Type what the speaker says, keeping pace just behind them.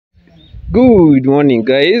Good morning,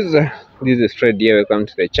 guys. This is Fred here. Welcome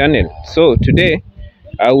to the channel. So today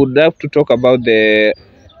I would love to talk about the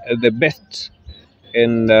best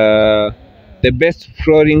and the best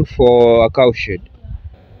flooring for a cowshed.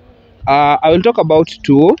 I will talk about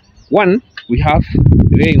two. One, we have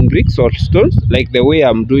laying bricks or stones, like the way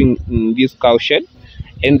I'm doing in this cowshed,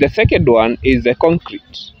 and the second one is the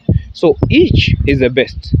concrete. So each is the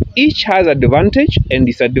best. Each has advantage and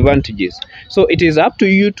disadvantages. So it is up to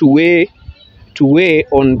you to weigh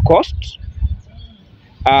on cost,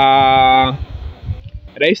 uh,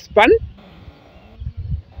 lifespan,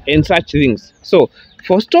 and such things. So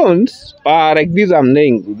for stones, like these I'm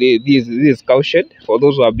laying, this cowshed, for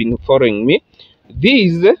those who have been following me,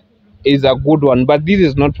 this is a good one, but this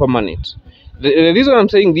is not permanent. The reason I'm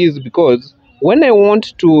saying this is because when I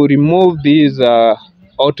want to remove these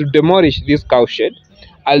or to demolish this cowshed,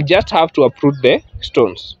 I'll just have to uproot the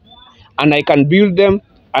stones, and I can build them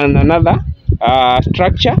on another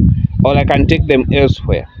structure, or I can take them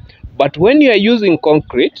elsewhere. But when you are using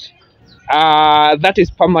concrete, that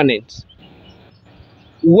is permanent.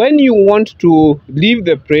 When you want to leave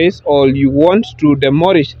the place or you want to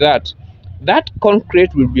demolish that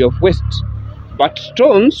concrete will be of waste, but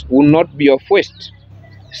stones will not be of waste.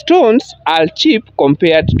 Stones are cheap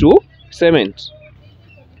compared to cement.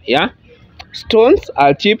 Yeah, stones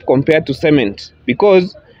are cheap compared to cement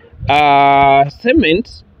because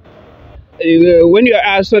cement, when you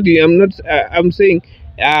are sorry, I'm not I'm saying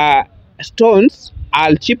uh, stones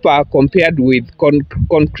are cheaper compared with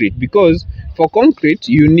concrete, because for concrete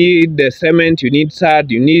you need the cement, you need sand,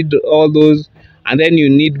 you need all those, and then you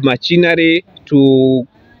need machinery to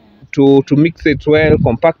mix it well,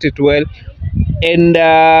 compact it well, and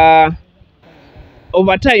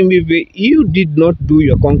over time, if you did not do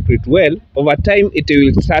your concrete well, over time it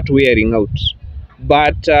will start wearing out.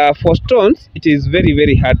 But for stones, it is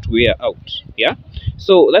very hard to wear out. Yeah,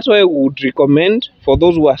 so that's why I would recommend for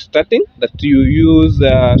those who are starting that you use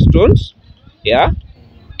stones. Yeah,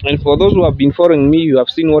 and for those who have been following me, you have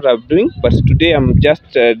seen what I'm doing. But today I'm just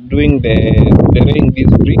doing the laying these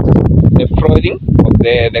bricks, the flooring of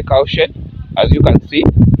the cowshed, as you can see.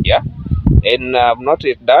 Yeah, and I'm not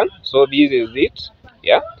yet done. So this is it.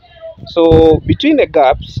 Yeah, so between the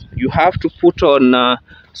gaps you have to put on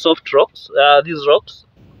soft rocks, these rocks,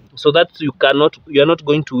 so that you're not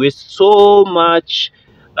going to waste so much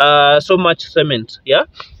cement. Yeah,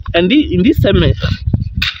 and in this cement,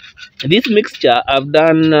 this mixture, I've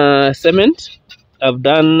done cement, I've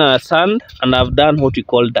done sand, and I've done what we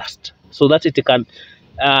call dust, so that it can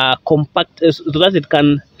compact, so that it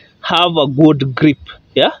can have a good grip.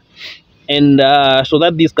 Yeah, and so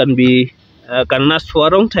that this can last for a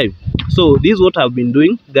long time. So this is what I've been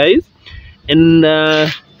doing, guys, and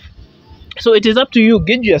so it is up to you.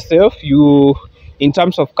 Gauge yourself, you, in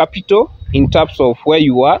terms of capital, in terms of where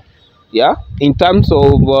you are. Yeah, in terms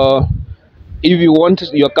of if you want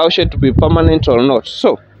your cowshed to be permanent or not.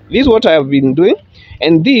 So this is what I have been doing,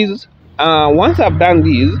 and this, once I've done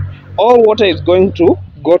this, all water is going to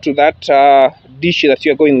go to that dish that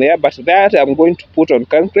you're going there, but that I'm going to put on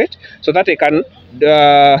concrete so that I can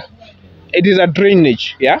it is a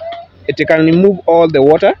drainage. Yeah, it can remove all the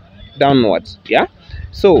water downwards. Yeah,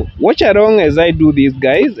 so watch along as I do this,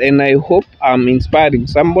 guys, and I hope I'm inspiring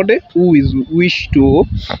somebody who is wish to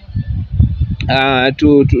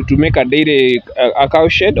make a dairy a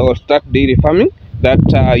cowshed or start dairy farming,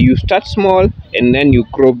 that you start small and then you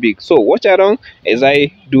grow big. So watch along as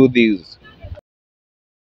I do this.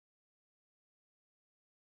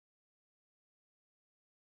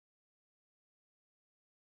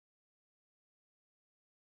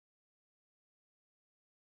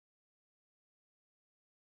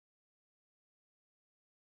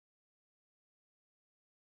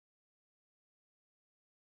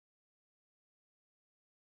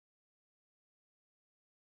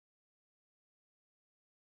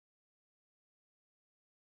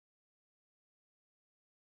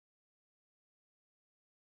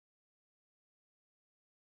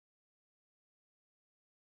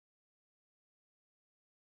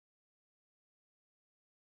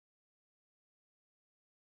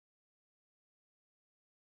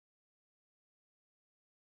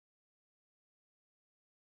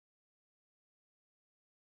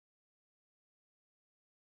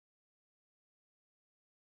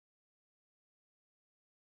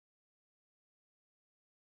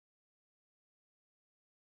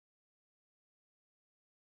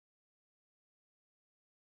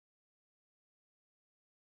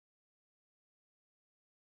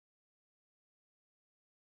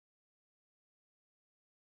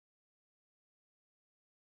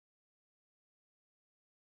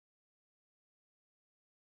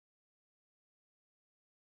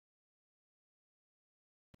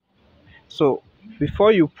 So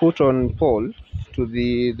before you put on poles to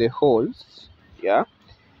the holes, yeah,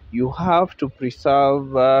 you have to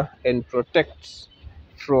preserve and protect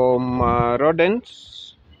from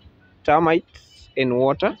rodents, termites, and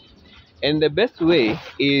water. And the best way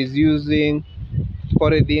is using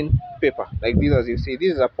polythene paper, like this. As you see,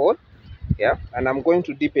 this is a pole, yeah, and I'm going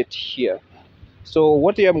to dip it here. So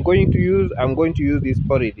what I'm going to use, I'm going to use this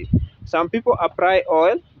polythene. Some people apply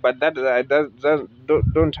oil, but that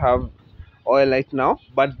don't have oil right now.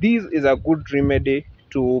 But this is a good remedy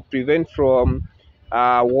to prevent from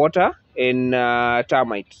water and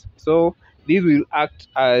termites. So this will act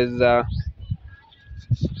as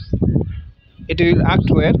it will act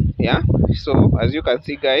well, yeah. So as you can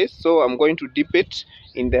see, guys, so I'm going to dip it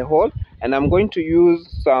in the hole, and I'm going to use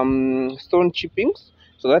some stone chippings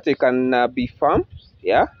so that it can be firm,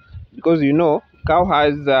 yeah, because you know cow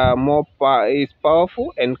has more power, is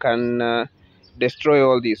powerful and can destroy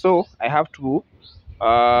all this. So I have to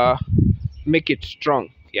uh, make it strong,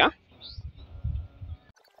 yeah.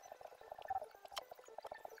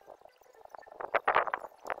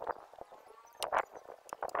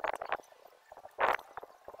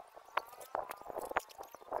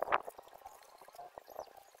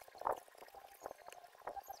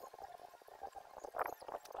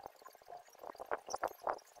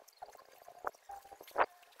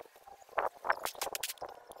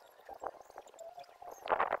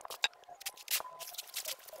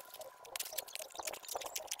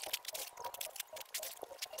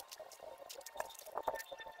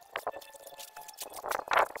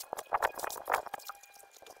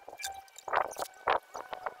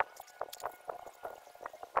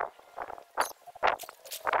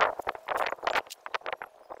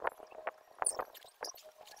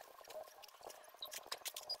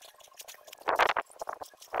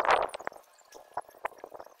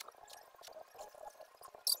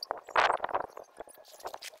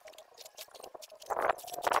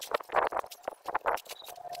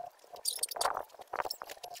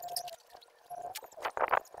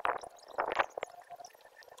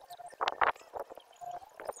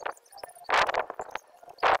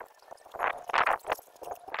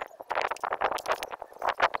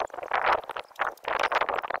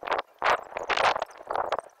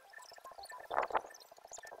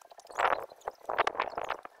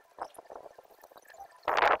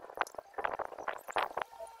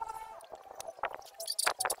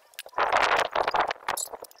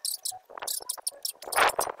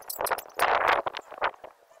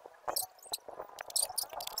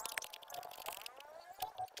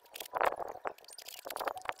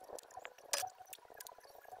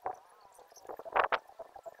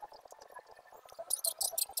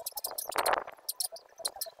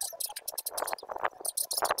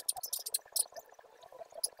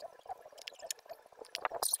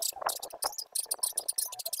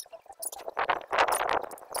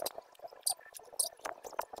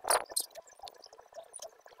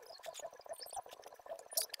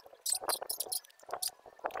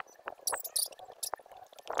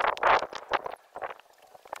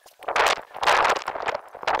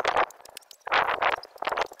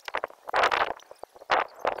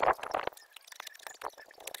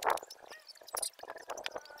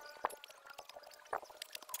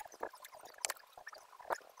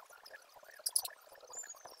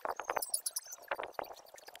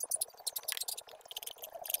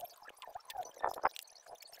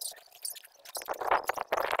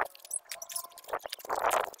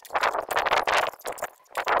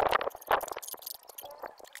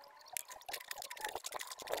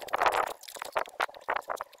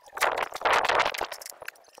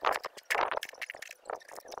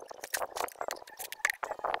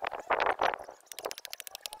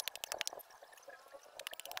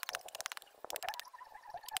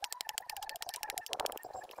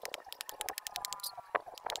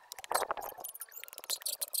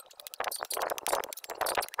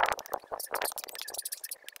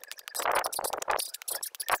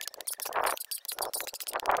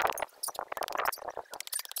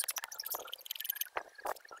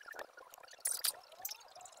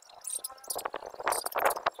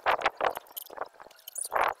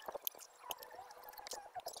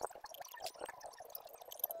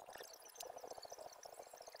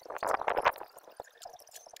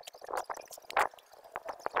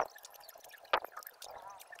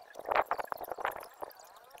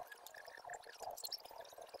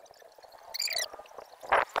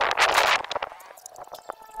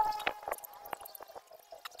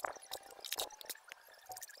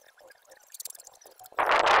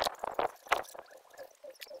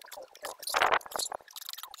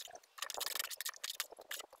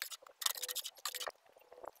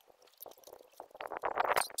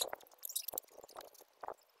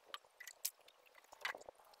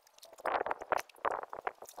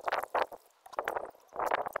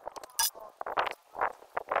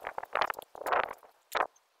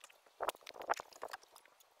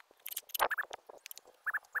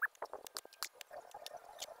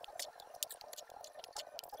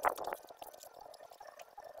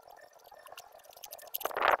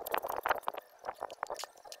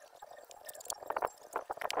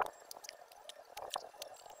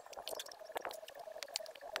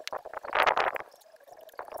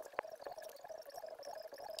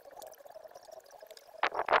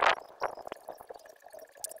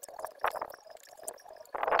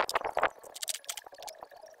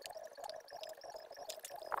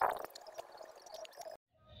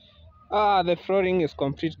 The flooring is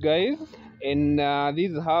complete, guys, and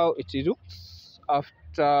this is how it looks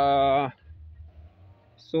after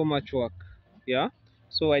so much work. Yeah,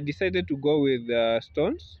 so I decided to go with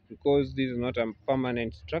stones because this is not a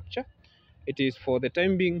permanent structure. It is for the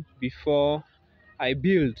time being before I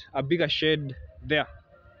build a bigger shed there.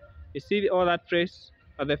 You see all that place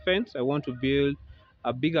at the fence? I want to build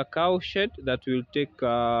a bigger cow shed that will take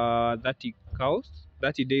 30 cows,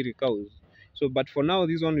 30 dairy cows. So, but for now,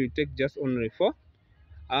 this one will take just only 4.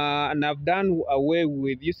 And I've done away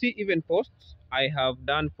with, you see, even posts. I have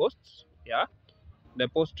done posts, yeah, the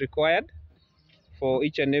post required for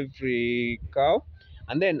each and every cow.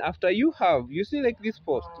 And then after you see like this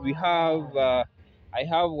post, we have, I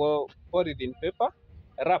have put it in paper,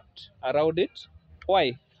 wrapped around it.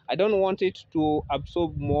 Why? I don't want it to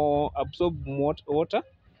absorb more water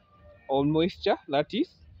or moisture, that is,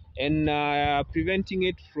 and preventing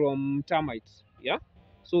it from termites. Yeah,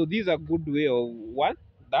 so these are good way of one,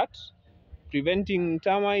 that preventing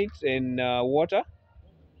termites and water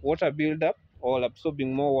buildup or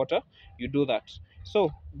absorbing more water. You do that.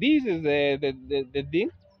 So this is the thing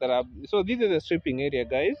that so this is the stripping area,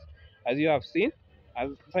 guys, as you have seen, as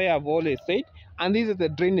I have always said. And this is the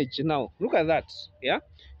drainage. Now look at that. Yeah,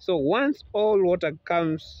 so once all water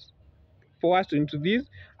comes forced into this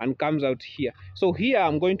and comes out here, so here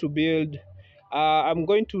I'm going to build I'm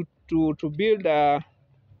going to build a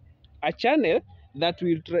channel that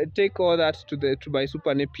will take all that to my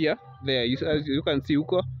super napier there. As you can see,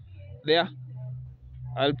 Uko, there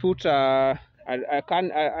I'll put a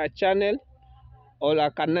channel or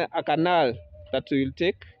a canal that will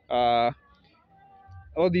take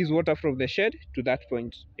all this water from the shed to that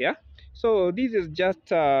point. Yeah, so this is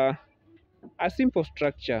just a simple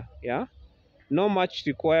structure. Yeah, no much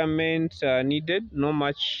requirement needed, no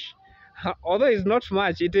much although it's not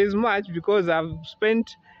much, it is much because I've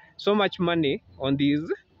spent so much money on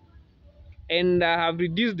these, and I have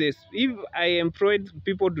reduced this. If I employed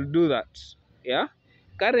people to do that, yeah,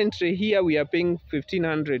 currently here we are paying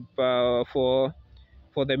 1,500 for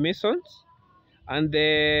the masons, and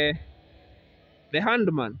the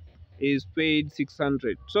handman is paid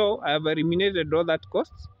 600. So I have eliminated all that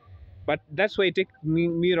costs, but that's why it takes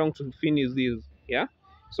me long to finish this. Yeah,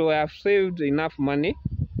 so I have saved enough money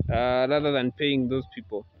rather than paying those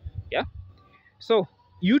people. Yeah, so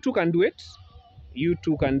you too can do it. You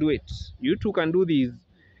too can do it. You too can do this.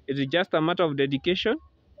 It is just a matter of dedication.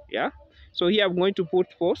 Yeah, so here I'm going to put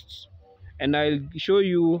posts, and I'll show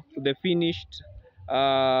you the finished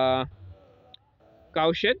cow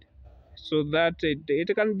shed, so that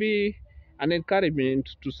it can be an encouragement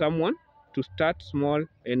to someone to start small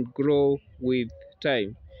and grow with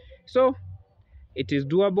time. So it is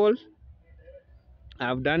doable.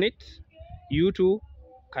 I've done it. You too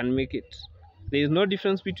can make it. There is no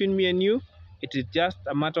difference between me and you. It is just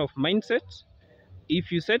a matter of mindset.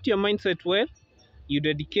 If you set your mindset well, you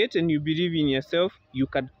dedicate and you believe in yourself, you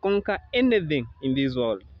can conquer anything in this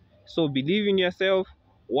world. So believe in yourself,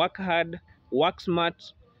 work hard, work smart,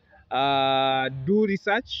 do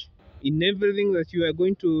research in everything that you are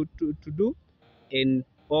going to do, and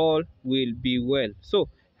all will be well. So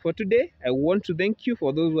for today, I want to thank you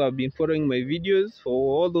for those who have been following my videos, for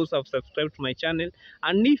all those who have subscribed to my channel.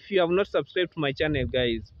 And if you have not subscribed to my channel,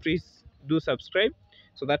 guys, please do subscribe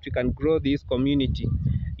so that we can grow this community.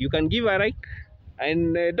 You can give a like,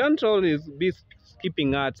 and don't always be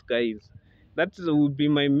skipping ads, guys. That will be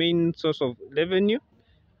my main source of revenue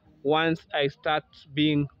once I start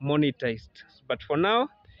being monetized. But for now,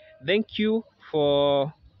 thank you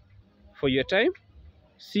for your time.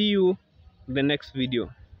 See you in the next video.